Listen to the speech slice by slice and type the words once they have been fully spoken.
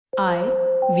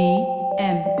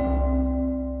IVM.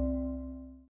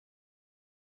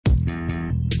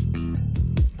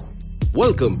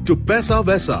 Welcome to Paisa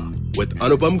Vaisa with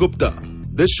Anupam Gupta.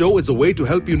 This show is a way to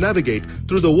help you navigate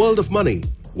through the world of money,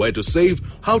 where to save,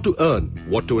 how to earn,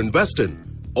 what to invest in.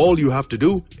 All you have to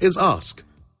do is ask.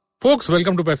 Folks,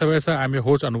 welcome to Paisa Vaisa. I'm your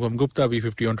host Anupam Gupta,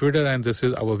 V50 on Twitter, and this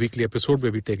is our weekly episode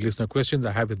where we take listener questions.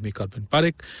 I have with me Kalpen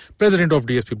Parekh, President of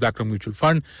DSP BlackRock Mutual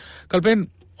Fund. Kalpen,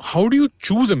 how do you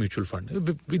choose a mutual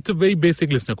fund? It's a very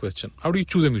basic listener question. How do you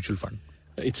choose a mutual fund?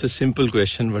 It's a simple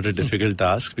question, but a difficult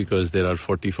task because there are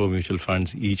 44 mutual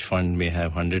funds. Each fund may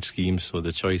have 100 schemes, so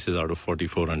the choice is out of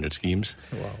 4,400 schemes.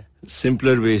 Wow.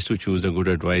 Simpler ways to choose a good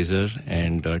advisor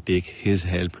and take his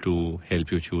help to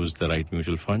help you choose the right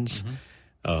mutual funds.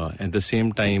 At the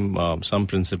same time, some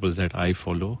principles that I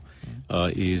follow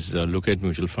is look at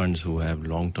mutual funds who have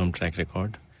long-term track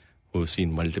record, who have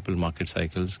seen multiple market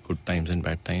cycles, good times and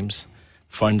bad times,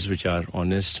 funds which are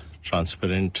honest,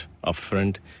 transparent,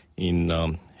 upfront in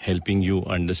helping you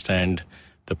understand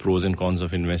the pros and cons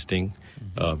of investing,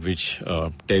 which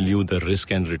tell you the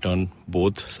risk and return,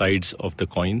 both sides of the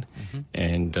coin,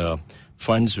 and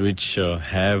funds which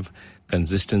have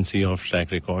consistency of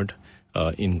track record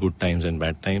in good times and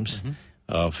bad times,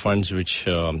 funds which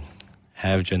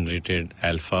have generated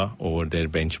alpha over their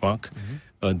benchmark.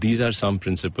 These are some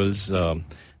principles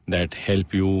that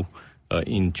help you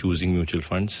in choosing mutual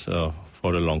funds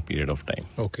for a long period of time.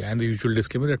 Okay, and the usual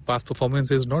disclaimer that past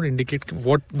performance is not indicate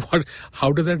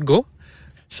how does that go?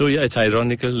 So yeah, it's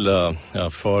ironical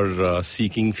for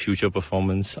seeking future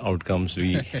performance outcomes.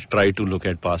 We try to look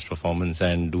at past performance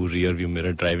and do rear view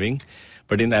mirror driving.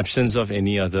 But in absence of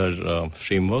any other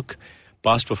framework,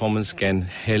 past performance can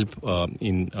help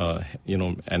in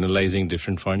analyzing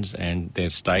different funds and their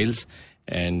styles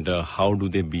and how do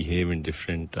they behave in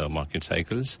different market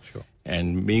cycles,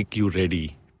 and make you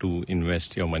ready to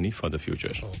invest your money for the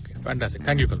future. Okay, fantastic.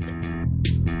 Thank you,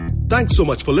 Kalpen. Thanks so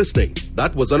much for listening.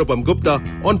 That was Anupam Gupta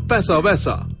on Paisa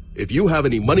Vaisa. If you have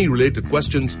any money-related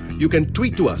questions, you can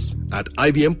tweet to us at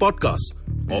IVM Podcasts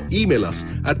or email us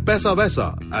at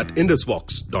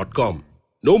paisavaisa@indusvox.com.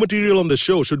 No material on the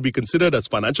show should be considered as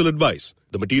financial advice.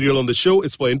 The material on the show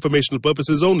is for informational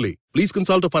purposes only. Please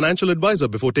consult a financial advisor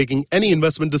before taking any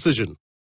investment decision.